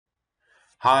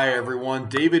Hi everyone,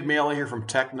 David Maley here from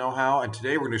Tech Know-How, and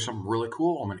today we're going to do something really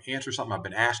cool. I'm going to answer something I've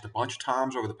been asked a bunch of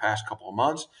times over the past couple of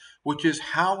months, which is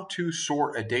how to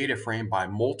sort a data frame by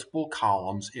multiple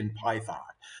columns in Python.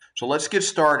 So let's get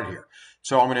started here.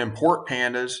 So I'm going to import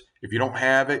Pandas. If you don't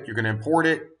have it, you're going to import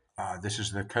it. This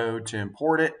is the code to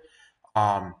import it.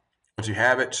 Once you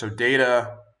have it, so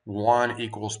data1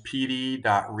 equals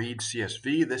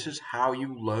pd.read_csv. This is how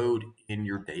you load in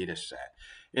your data set.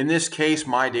 In this case,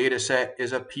 my data set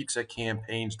is a pizza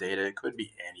campaigns data. It could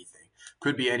be anything.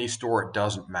 Could be any store. It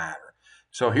doesn't matter.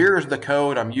 So here's the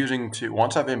code I'm using to,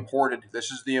 once I've imported, this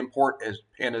is the import as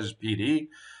Pandas PD.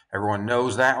 Everyone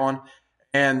knows that one.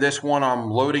 And this one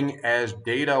I'm loading as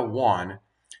data1.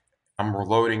 I'm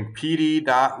loading pd.read_csv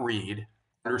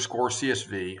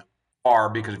R,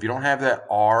 because if you don't have that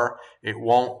R, it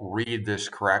won't read this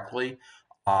correctly.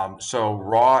 So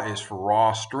raw is for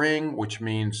raw string, which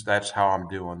means that's how I'm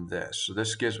doing this. So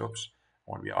this gives, oops,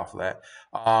 I want to be off of that.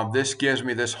 This gives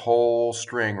me this whole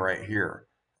string right here.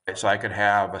 Right? So I could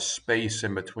have a space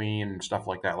in between and stuff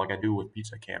like that, like I do with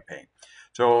Pizza Campaign.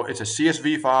 So it's a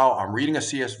CSV file. I'm reading a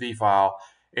CSV file.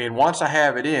 And once I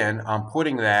have it in, I'm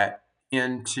putting that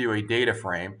into a data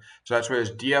frame. So that's where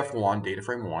it's df1, data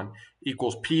frame 1,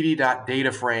 equals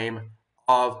pd.dataframe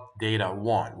of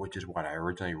data1, which is what I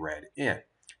originally read in.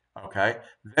 Okay,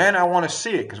 then I want to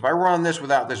see it, because if I run this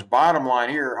without this bottom line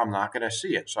here, I'm not going to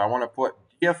see it. So I want to put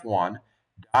df1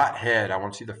 dot head. I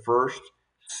want to see the first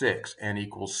 6 and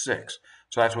equals 6.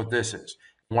 So that's what this is.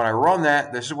 When I run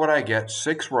that, this is what I get: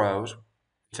 6 rows.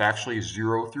 It's actually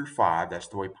 0 through 5. That's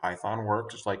the way Python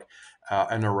works. It's like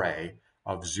an array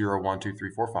of 0, 1, 2,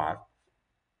 3, 4, 5.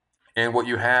 And what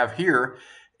you have here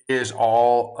is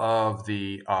all of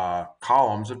the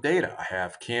columns of data. I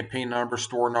have campaign number,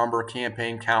 store number,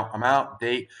 campaign count, amount,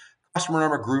 date, customer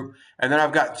number, group, and then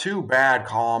I've got 2 bad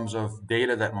columns of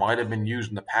data that might have been used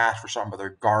in the past for something, but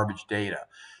they're garbage data.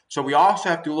 So we also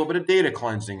have to do a little bit of data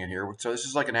cleansing in here. So this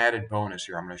is like an added bonus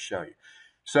here I'm going to show you.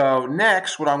 So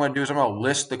next, what I'm going to do is I'm going to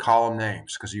list the column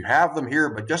names, because you have them here,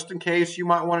 but just in case, you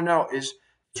might want to know, is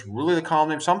it's really the column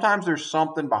name? Sometimes there's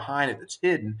something behind it that's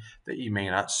hidden that you may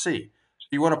not see. So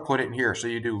you want to put it in here. So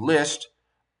you do list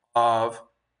of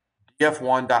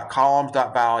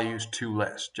df1.columns.values to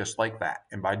list, just like that.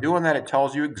 And by doing that, it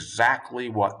tells you exactly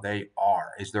what they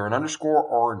are. Is there an underscore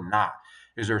or not?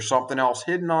 Is there something else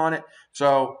hidden on it?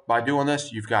 So by doing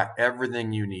this, you've got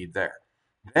everything you need there.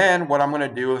 Then what I'm going to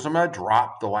do is I'm going to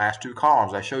drop the last 2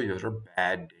 columns. I show you those are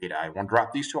bad data. I want to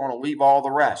drop these 2. I want to leave all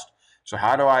the rest. So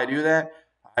how do I do that?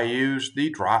 I use the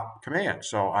drop command.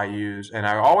 So and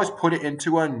I always put it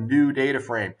into a new data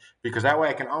frame, because that way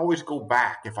I can always go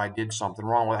back if I did something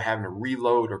wrong without having to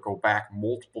reload or go back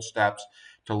multiple steps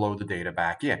to load the data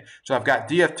back in. So I've got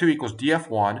df2 equals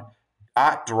df1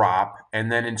 dot drop, and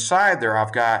then inside there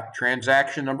I've got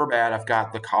transaction number bad, I've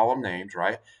got the column names,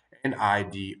 right? And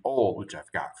ID old, which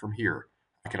I've got from here.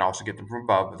 I can also get them from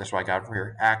above, but that's why I got it from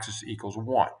here. Axis equals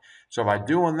 1. So by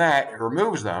doing that, it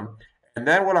removes them. And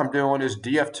then what I'm doing is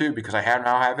df2, because I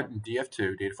now have it in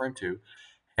df2, data frame 2,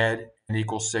 head and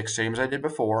equals 6, same as I did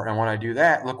before. And when I do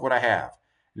that, look what I have.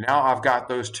 Now I've got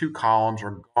those 2 columns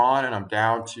are gone, and I'm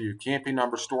down to campaign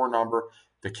number, store number,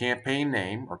 the campaign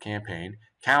name or campaign,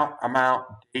 count, amount,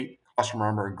 date, customer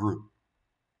number, and group.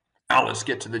 Now let's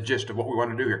get to the gist of what we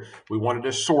want to do here. We wanted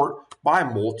to sort by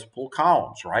multiple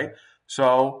columns, right?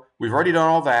 So we've already done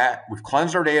all that. We've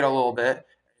cleansed our data a little bit.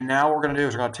 And now what we're going to do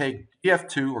is we're going to take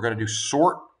df2. We're going to do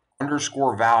sort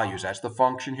underscore values. That's the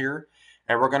function here.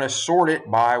 And we're going to sort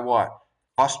it by what?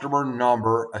 Customer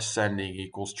number ascending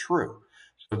equals true.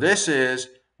 So this is,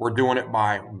 we're doing it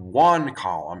by 1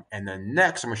 column. And then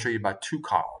next, I'm going to show you by 2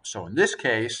 columns. So in this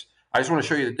case, I just want to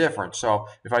show you the difference. So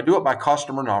if I do it by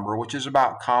customer number, which is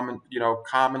about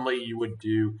commonly you would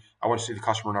do, I want to see the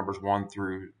customer numbers 1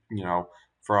 through,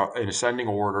 for in ascending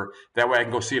order. That way I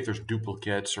can go see if there's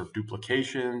duplicates or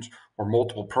duplications or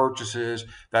multiple purchases.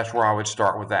 That's where I would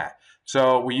start with that.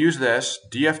 So we use this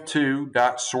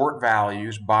df2.sort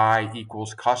values by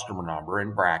equals customer number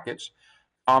in brackets,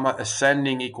 comma,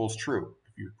 ascending equals true.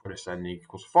 If you put ascending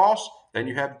equals false, then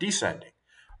you have descending,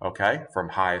 okay, from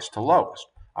highest to lowest.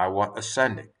 I want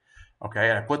ascending. Okay,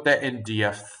 and I put that in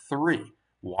df3.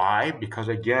 Why? Because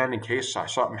again, in case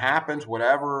something happens,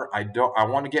 whatever, I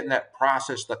want to get in that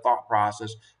process, the thought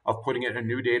process of putting it in a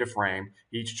new data frame,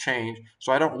 each change,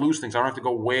 so I don't lose things. I don't have to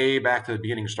go way back to the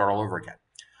beginning and start all over again.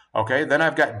 Okay, then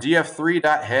I've got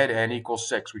df3.head n equals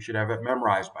 6. We should have it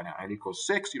memorized by now. N equals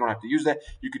 6. You don't have to use that.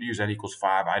 You could use n equals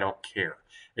 5. I don't care.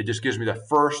 It just gives me the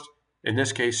first, in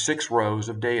this case, 6 rows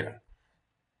of data.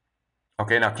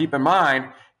 Okay, now keep in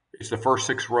mind, it's the first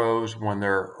 6 rows when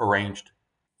they're arranged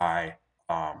by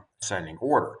ascending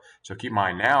order. So keep in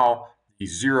mind now, the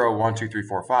 0, 1, 2, 3,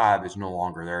 4, 5 is no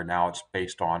longer there. Now it's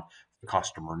based on the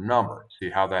customer number. See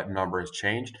how that number has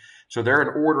changed? So they're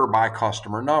in order by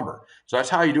customer number. So that's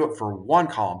how you do it for one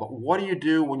column. But what do you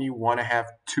do when you want to have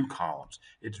two columns?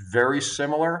 It's very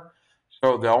similar.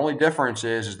 So the only difference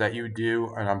is that you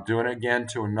do, and I'm doing it again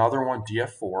to another one,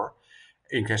 DF4,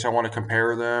 in case I want to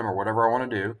compare them or whatever I want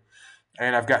to do.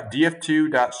 And I've got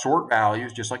df2.sort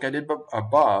values, just like I did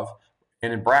above,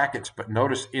 and in brackets. But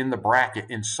notice in the bracket,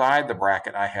 inside the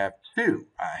bracket, I have two.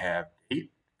 I have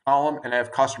date column and I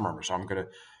have customer number. So I'm going to,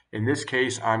 in this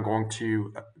case, I'm going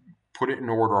to put it in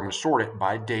order. I'm going to sort it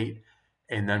by date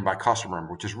and then by customer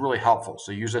number, which is really helpful.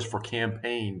 So use this for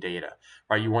campaign data,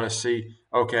 right? You want to see,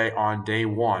 okay, on day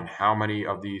 1, how many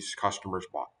of these customers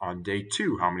bought? On day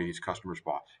 2, how many of these customers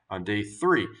bought? On day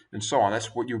 3, and so on.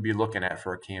 That's what you'd be looking at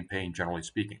for a campaign, generally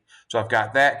speaking. So I've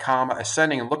got that, comma,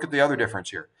 ascending, and look at the other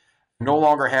difference here. I no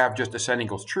longer have just ascending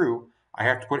equals true. I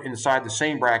have to put inside the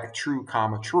same bracket true,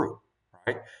 comma, true,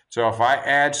 right? So if I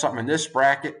add something in this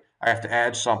bracket, I have to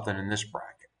add something in this bracket.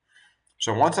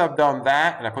 So once I've done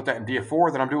that, and I put that in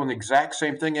df4, then I'm doing the exact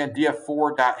same thing in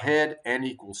df4.head n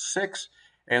equals 6,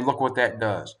 and look what that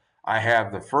does. I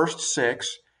have the first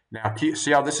 6. Now,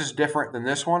 see how this is different than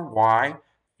this one? Why?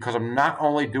 Because I'm not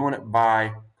only doing it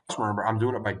by customer number, I'm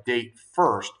doing it by date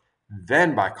first,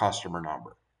 then by customer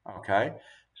number, okay?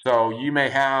 So you may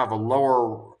have a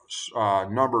lower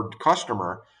numbered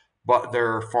customer, but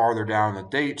they're farther down the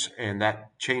dates, and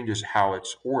that changes how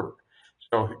it's ordered.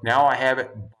 So now I have it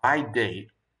by date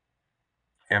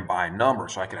and by number,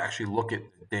 so I can actually look at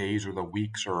the days or the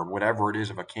weeks or whatever it is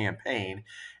of a campaign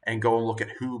and go and look at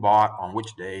who bought on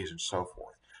which days and so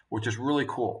forth, which is really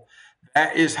cool.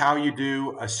 That is how you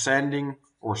do ascending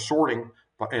or sorting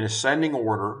in ascending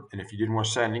order. And if you didn't want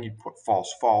ascending, you'd put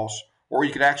false, false, or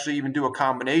you could actually even do a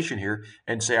combination here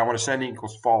and say I want ascending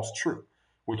equals false, true,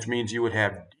 which means you would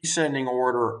have descending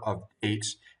order of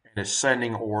dates and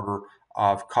ascending order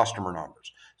of customer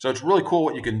numbers. So it's really cool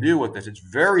what you can do with this. It's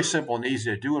very simple and easy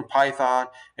to do in Python.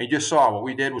 And you just saw what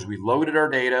we did was we loaded our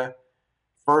data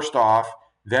first off.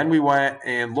 Then we went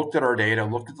and looked at our data,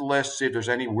 looked at the list, see if there's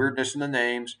any weirdness in the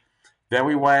names. Then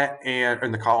we went and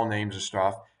in the column names and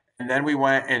stuff. And then we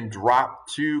went and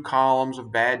dropped 2 columns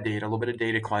of bad data, a little bit of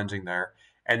data cleansing there.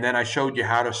 And then I showed you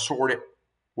how to sort it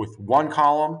with 1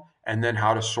 column and then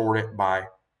how to sort it by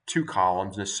 2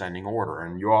 columns in ascending order.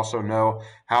 And you also know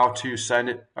how to send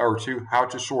it or how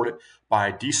to sort it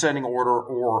by descending order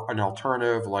or an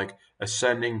alternative like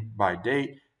ascending by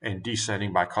date and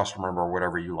descending by customer number or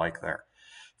whatever you like there.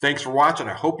 Thanks for watching.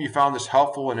 I hope you found this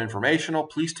helpful and informational.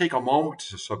 Please take a moment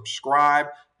to subscribe,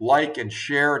 like, and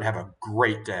share, and have a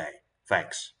great day.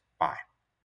 Thanks. Bye.